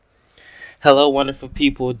Hello, wonderful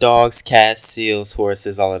people, dogs, cats, seals,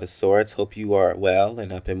 horses, all of the sorts. Hope you are well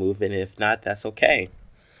and up and moving. If not, that's okay.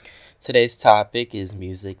 Today's topic is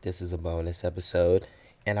music. This is a bonus episode,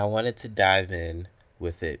 and I wanted to dive in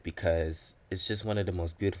with it because it's just one of the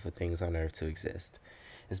most beautiful things on earth to exist.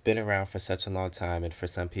 It's been around for such a long time, and for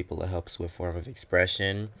some people, it helps with form of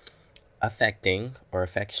expression, affecting or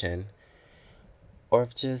affection, or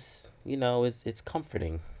just it's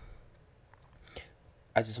comforting.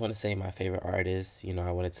 I just want to say my favorite artists.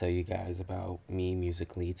 I want to tell you guys about me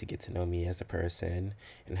musically to get to know me as a person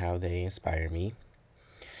and how they inspire me.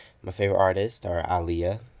 My favorite artists are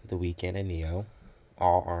Aaliyah, The Weeknd, and Neo,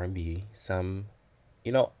 all R&B. Some,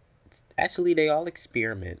 you know, actually they all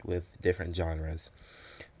experiment with different genres.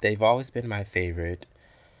 They've always been my favorite.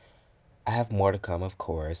 I have more to come, of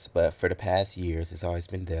course, but for the past years, it's always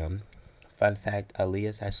been them. Fun fact: Aaliyah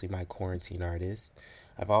is actually my quarantine artist.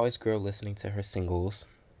 I've always grew up listening to her singles,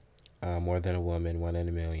 More Than a Woman, One in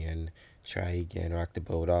a Million, Try Again, Rock the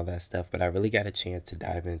Boat, all that stuff. But I really got a chance to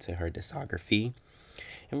dive into her discography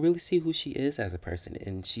and really see who she is as a person.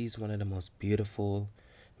 And she's one of the most beautiful,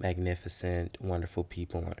 magnificent, wonderful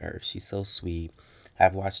people on earth. She's so sweet.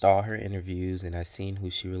 I've watched all her interviews and I've seen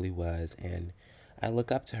who she really was. And I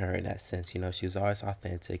look up to her in that sense. She was always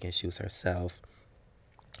authentic and she was herself.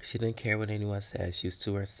 She didn't care what anyone said. She was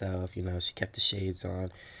to herself. She kept the shades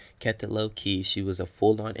on, kept it low key. She was a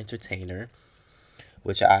full on entertainer,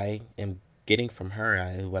 which I am getting from her.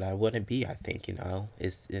 What I wouldn't be, I think,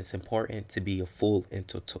 it's important to be a full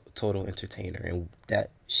total entertainer, and that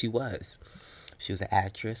she was. She was an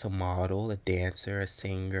actress, a model, a dancer, a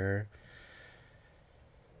singer.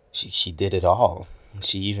 She did it all.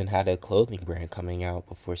 She even had a clothing brand coming out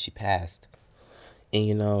before she passed.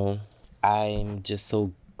 And I'm just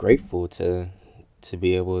so grateful to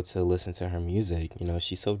be able to listen to her music.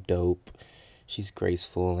 She's so dope. She's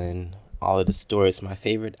graceful and all of the stories. My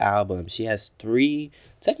favorite album. She has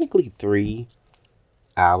technically three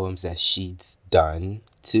albums that she's done.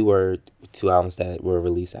 Two albums that were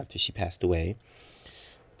released after she passed away.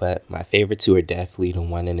 But my favorite two are definitely the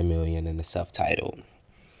One in a Million and the self-titled.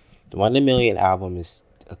 The One in a Million album is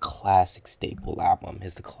a classic staple album.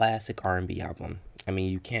 It's the classic R&B album. I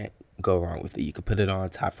mean, you can't go wrong with it. You could put it on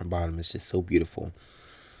top from bottom. It's just so beautiful.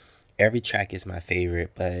 Every track is my favorite,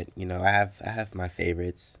 but I have my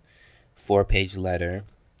favorites. 4 Page Letter,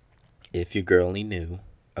 If Your Girl Only Knew,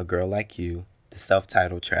 A Girl Like You, the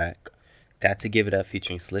self-titled track, Got to Give It Up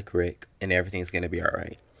featuring Slick Rick, and Everything's Gonna Be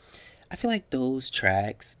Alright. I feel like those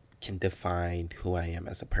tracks can define who I am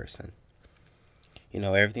as a person.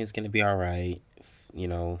 Everything's gonna be alright.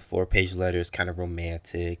 4 Page Letter is kind of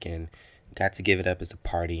romantic, and Got to Give It Up is a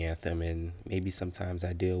party anthem, and maybe sometimes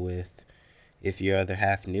I deal with if your other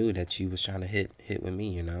half knew that you was trying to hit with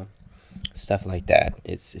me. Stuff like that.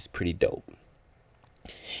 It's pretty dope.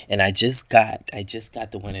 And I just got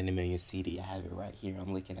the One in a Million CD. I have it right here.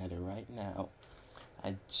 I'm looking at it right now.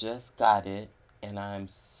 I just got it, and I'm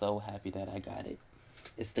so happy that I got it.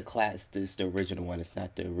 It's the class. It's the original one. It's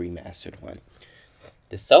not the remastered one.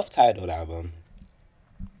 The self-titled album.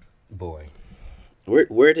 Boy,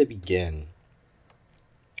 where to begin?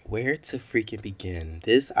 Where to freaking begin?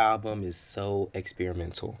 This album is so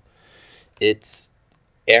experimental. It's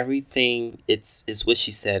everything. It's what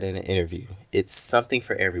she said in an interview. It's something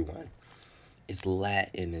for everyone. It's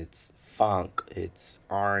Latin, it's funk, it's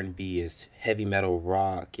R&B, it's heavy metal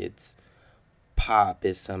rock, it's pop,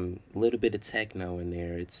 it's some little bit of techno in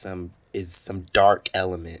there, it's some dark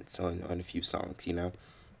elements on a few songs.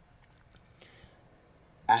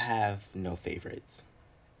 I have no favorites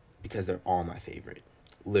because they're all my favorite.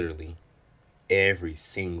 Literally, every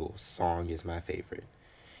single song is my favorite.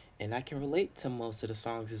 And I can relate to most of the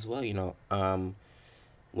songs as well.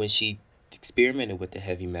 When she experimented with the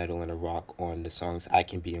heavy metal and the rock on the songs I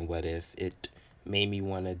Can Be and What If, it made me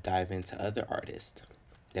want to dive into other artists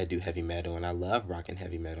that do heavy metal, and I love rock and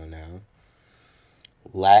heavy metal now.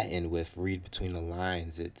 Latin with Read Between the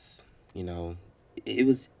Lines, you know, it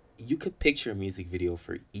was, you could picture a music video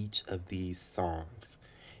for each of these songs.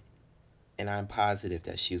 And I'm positive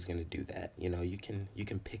that she was gonna do that. You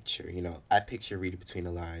can picture. I picture Read Between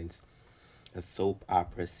the Lines, a soap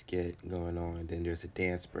opera skit going on. Then there's a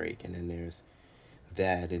dance break, and then there's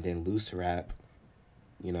that, and then loose rap.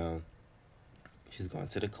 You know, she's going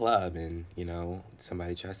to the club, and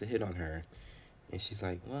somebody tries to hit on her, and she's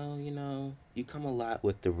like, "Well, you come a lot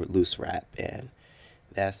with the loose rap," and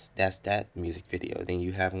that's that music video. Then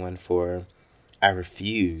you have one for "I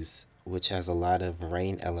Refuse," which has a lot of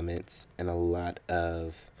rain elements and a lot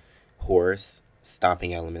of horse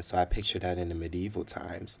stomping elements. So I picture that in the medieval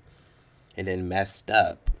times. And then "Messed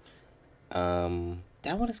Up."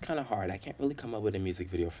 That one is kind of hard. I can't really come up with a music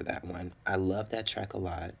video for that one. I love that track a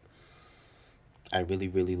lot. I really,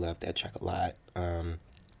 really love that track a lot.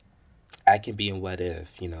 I Can Be in What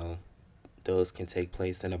If, those can take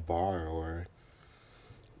place in a bar or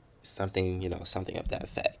something, something of that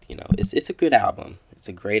effect. It's a good album. It's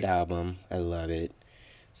a great album. I love it.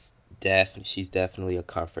 She's definitely a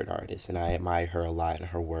comfort artist, and I admire her a lot in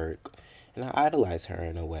her work, and I idolize her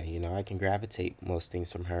in a way. I can gravitate most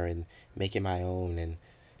things from her and make it my own, and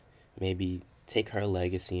maybe take her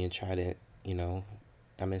legacy and try to, you know,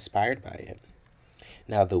 I'm inspired by it.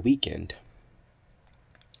 Now, The Weeknd.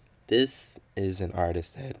 This is an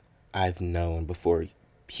artist that I've known before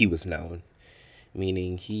he was known,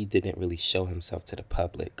 meaning he didn't really show himself to the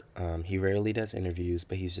public. He rarely does interviews,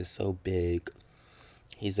 but he's just so big.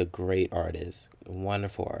 He's a great artist, a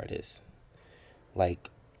wonderful artist. Like,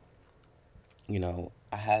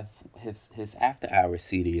 I have his After Hours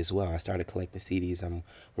CD as well. I started collecting CDs. I'm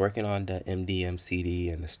working on the MDM CD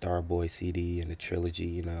and the Starboy CD and the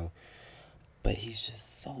trilogy. But he's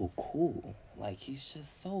just so cool. Like, he's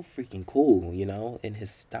just so freaking cool, in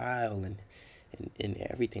his style and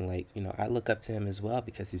everything. Like, I look up to him as well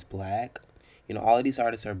because he's black. All of these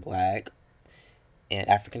artists are black and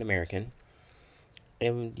African American.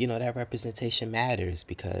 And, that representation matters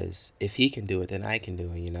because if he can do it, then I can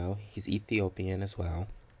do it. He's Ethiopian as well,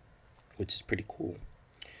 which is pretty cool.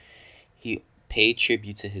 He paid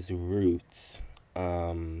tribute to his roots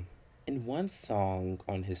in one song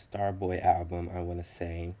on his Starboy album, I want to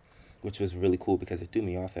say, which was really cool because it threw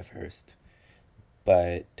me off at first.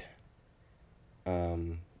 But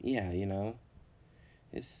yeah,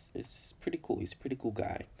 it's just pretty cool. He's a pretty cool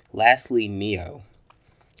guy. Lastly, Neo.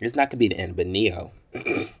 It's not gonna be the end, but Neo.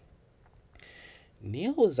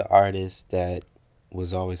 Neo was an artist that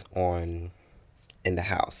was always on in the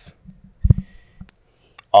house,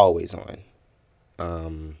 always on.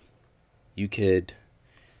 You could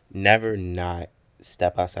never not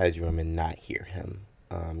step outside your room and not hear him.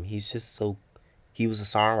 He's just so. He was a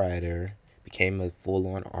songwriter, became a full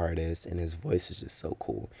on artist, and his voice is just so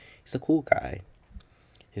cool. He's a cool guy.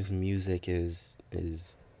 His music is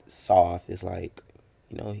soft. It's like,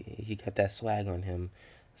 he got that swag on him,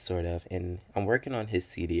 sort of. And I'm working on his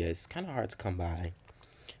CD. It's kind of hard to come by.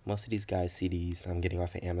 Most of these guys' CDs I'm getting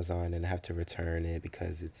off of Amazon, and I have to return it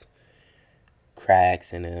because it's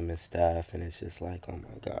cracks in them and stuff, and it's just like, oh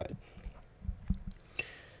my god.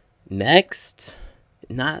 Next,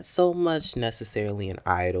 not so much necessarily an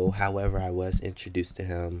idol. However, I was introduced to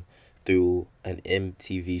him through an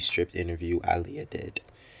MTV stripped interview Aaliyah did.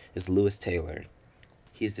 It's Lewis Taylor.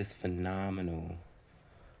 He's this phenomenal,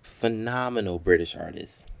 phenomenal British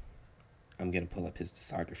artist. I'm gonna pull up his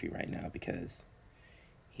discography right now because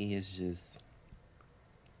he is just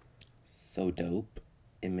so dope.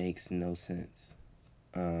 It makes no sense.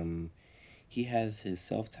 He has his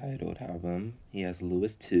self-titled album. He has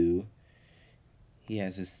Lewis 2. He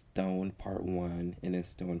has his Stone Part 1 and then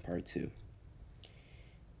Stone Part 2.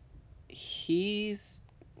 He's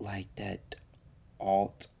like that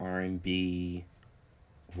alt R&B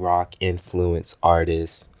rock influence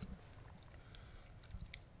artist.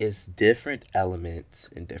 It's different elements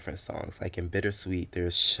in different songs. Like in Bittersweet,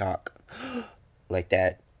 there's shock like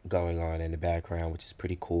that going on in the background, which is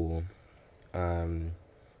pretty cool. Um,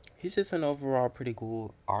 he's just an overall pretty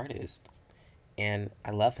cool artist, and I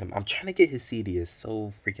love him. I'm trying to get his CD. It's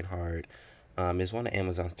so freaking hard. It's one of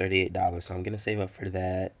Amazon's $38, so I'm gonna save up for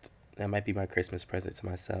that. That might be my Christmas present to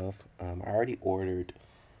myself. I already ordered.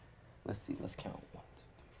 Let's see. Let's count. 1,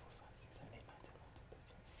 2, 3, 4, 5, 6, 7, 8, 9, 10, 11,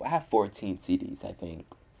 12, 13. I have 14 CDs, I think.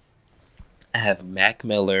 I have Mac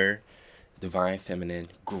Miller, Divine Feminine,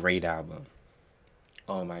 great album.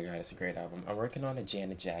 Oh my god, it's a great album. I'm working on a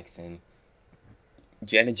Janet Jackson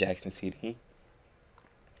CD.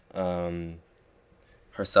 Um,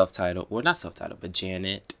 her self-titled, well, not self-titled, but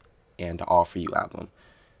Janet and the All For You album.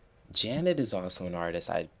 Janet is also an artist.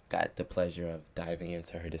 I got the pleasure of diving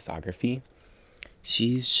into her discography.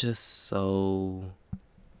 She's just so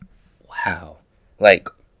wow. Like,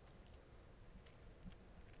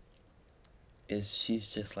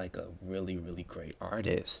 she's just like a really, really great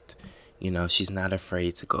artist. She's not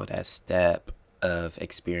afraid to go that step of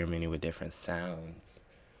experimenting with different sounds.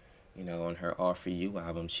 On her All For You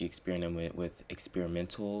album, she experimented with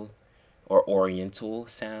experimental or oriental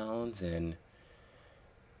sounds, and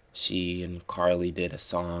she and Carly did a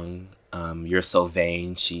song, You're So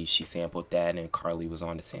Vain. She sampled that, and Carly was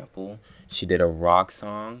on the sample. She did a rock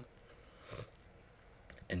song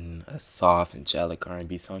and a soft, angelic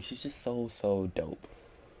R&B song. She's just so, so dope.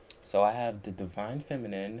 So I have the Divine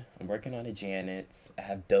Feminine. I'm working on the Janets. I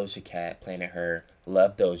have Doja Cat playing at her.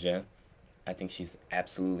 Love Doja. I I think she's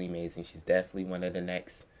absolutely amazing. She's definitely one of the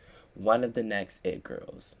next it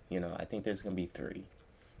girls. I think there's gonna be three.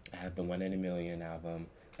 I have the One in a Million album,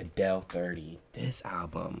 Adele 30. This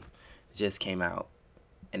album just came out,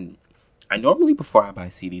 and I normally before I buy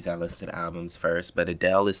CDs I listen to the albums first, but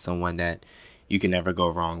Adele is someone that you can never go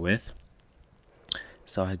wrong with.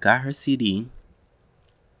 So I got her CD,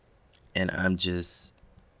 and I'm just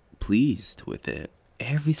pleased with it.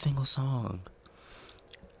 Every single song.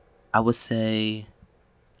 I would say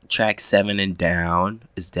track 7 and down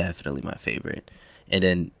is definitely my favorite. And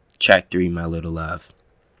then track 3, My Little Love.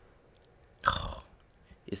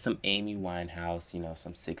 It's some Amy Winehouse,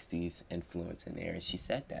 some 60s influence in there. And she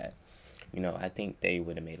said that. I think they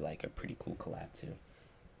would have made like a pretty cool collab too.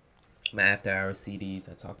 My After Hours CDs,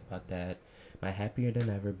 I talked about that. My Happier Than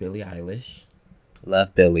Ever, Billie Eilish.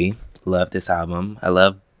 Love Billie. Love this album. I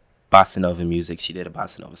love bossa nova music. She did a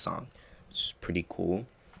bossa nova song, which is pretty cool.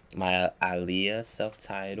 My Aaliyah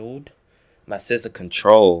self-titled. My SZA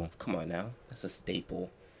Control. Come on now, that's a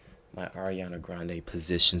staple. My Ariana Grande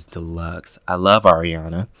Positions Deluxe. I love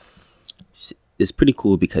Ariana. It's pretty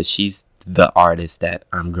cool because she's the artist that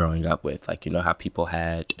I'm growing up with. Like, how people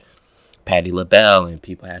had Patti LaBelle and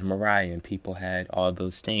people had Mariah and people had all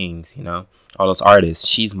those things, all those artists.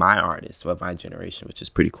 She's my artist of my generation, which is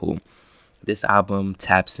pretty cool. This album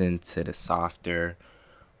taps into the softer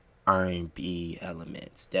R&B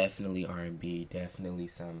elements. Definitely R&B, definitely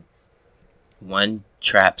some one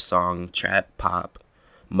trap song, trap pop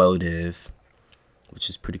motive, which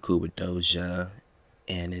is pretty cool with Doja,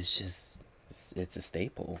 and it's a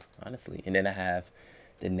staple, honestly. And then I have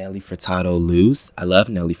the Nelly Furtado Loose. I love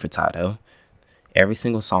Nelly Furtado. Every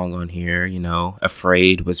single song on here,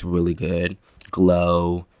 Afraid was really good.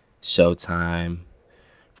 Glow, Showtime,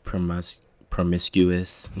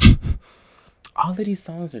 Promiscuous. All of these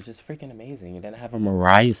songs are just freaking amazing. And then I have a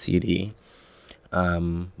Mariah CD,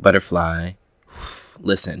 Butterfly.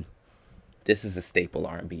 Listen, this is a staple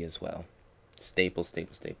R&B as well. Staple,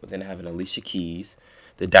 staple, staple. Then I have an Alicia Keys,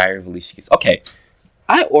 The Diary of Alicia Keys. Okay,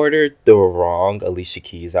 I ordered the wrong Alicia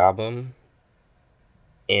Keys album,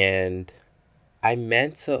 and I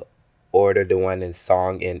meant to order the one in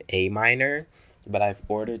song in A minor, but I've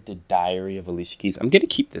ordered the Diary of Alicia Keys. I'm gonna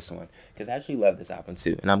keep this one because I actually love this album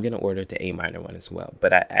too, and I'm gonna order the A minor one as well.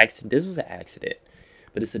 But this was an accident,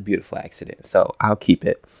 but it's a beautiful accident, so I'll keep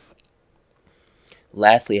it.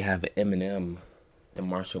 Lastly, I have Eminem, the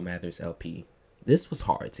Marshall Mathers LP. This was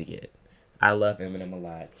hard to get. I love Eminem a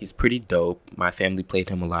lot. He's pretty dope. My family played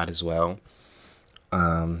him a lot as well.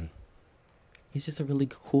 He's just a really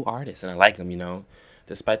cool artist, and I like him.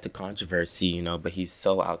 Despite the controversy, but he's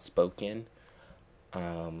so outspoken.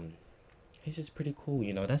 Um, he's just pretty cool.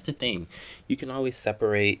 That's the thing. You can always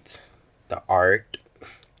separate the art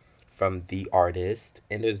from the artist,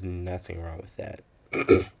 and there's nothing wrong with that.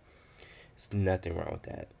 There's nothing wrong with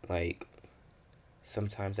that. Like,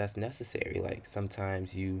 sometimes that's necessary. Like,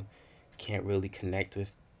 sometimes you can't really connect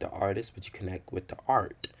with the artist, but you connect with the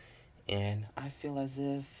art. And I feel as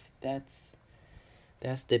if that's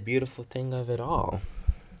the beautiful thing of it all.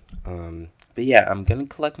 But yeah, I'm gonna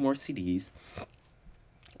collect more CDs.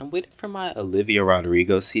 I'm waiting for my Olivia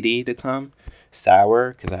Rodrigo CD to come,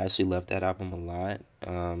 Sour, because I actually love that album a lot.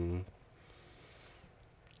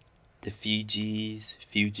 The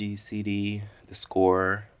Fugees CD, The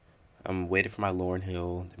Score. I'm waiting for my Lauryn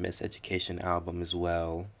Hill, the Miseducation album as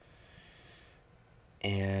well.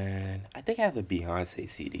 And I think I have a Beyonce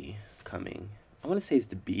CD coming. I want to say it's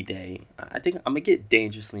the B Day. I think I'm going to get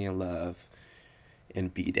Dangerously in Love in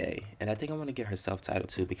B Day. And I think I want to get her self titled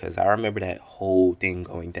too because I remember that whole thing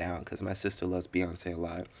going down because my sister loves Beyonce a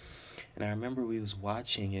lot. And I remember we was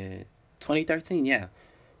watching it 2013, yeah.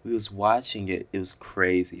 We was watching it. It was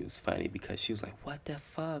crazy. It was funny because she was like, "What the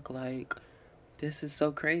fuck? Like, this is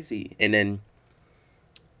so crazy." And then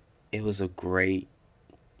it was a great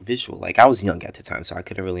visual. Like, I was young at the time, so I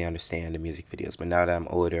couldn't really understand the music videos. But now that I'm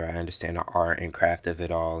older, I understand the art and craft of it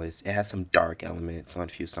all. It has some dark elements on a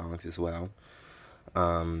few songs as well.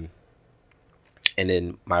 Um, and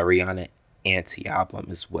then my Rihanna Anti album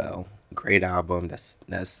as well. Great album.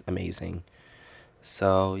 That's amazing.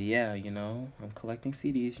 So yeah, I'm collecting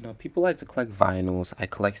CDs. People like to collect vinyls. I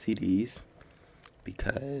collect CDs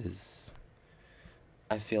because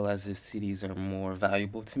I feel as if CDs are more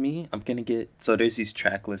valuable to me. There's these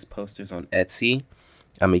tracklist posters on Etsy.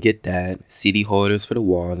 I'm gonna get that. CD holders for the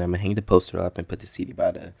wall, and I'm gonna hang the poster up and put the CD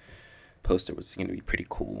by the poster, which is gonna be pretty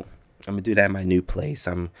cool. I'm gonna do that in my new place.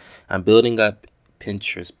 I'm building up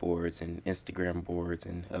Pinterest boards and Instagram boards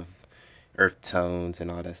and of earth tones and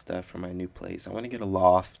all that stuff for my new place. I want to get a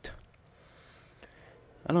loft.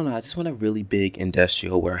 I don't know. I just want a really big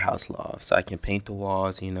industrial warehouse loft so I can paint the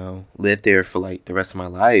walls, live there for like the rest of my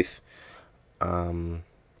life. Um,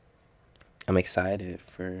 I'm excited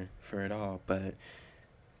for it all, but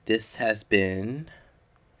this has been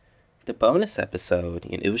the bonus episode.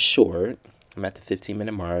 It was short. I'm at the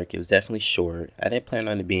 15-minute mark. It was definitely short. I didn't plan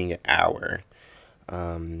on it being an hour.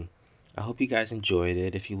 Um, I hope you guys enjoyed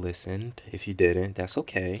it. If you listened, if you didn't, that's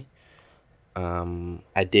okay.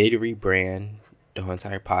 I did rebrand the whole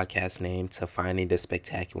entire podcast name to Finding the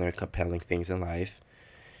Spectacular and Compelling Things in Life.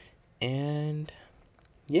 And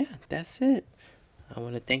yeah, that's it. I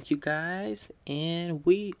want to thank you guys, and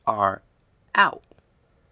we are out.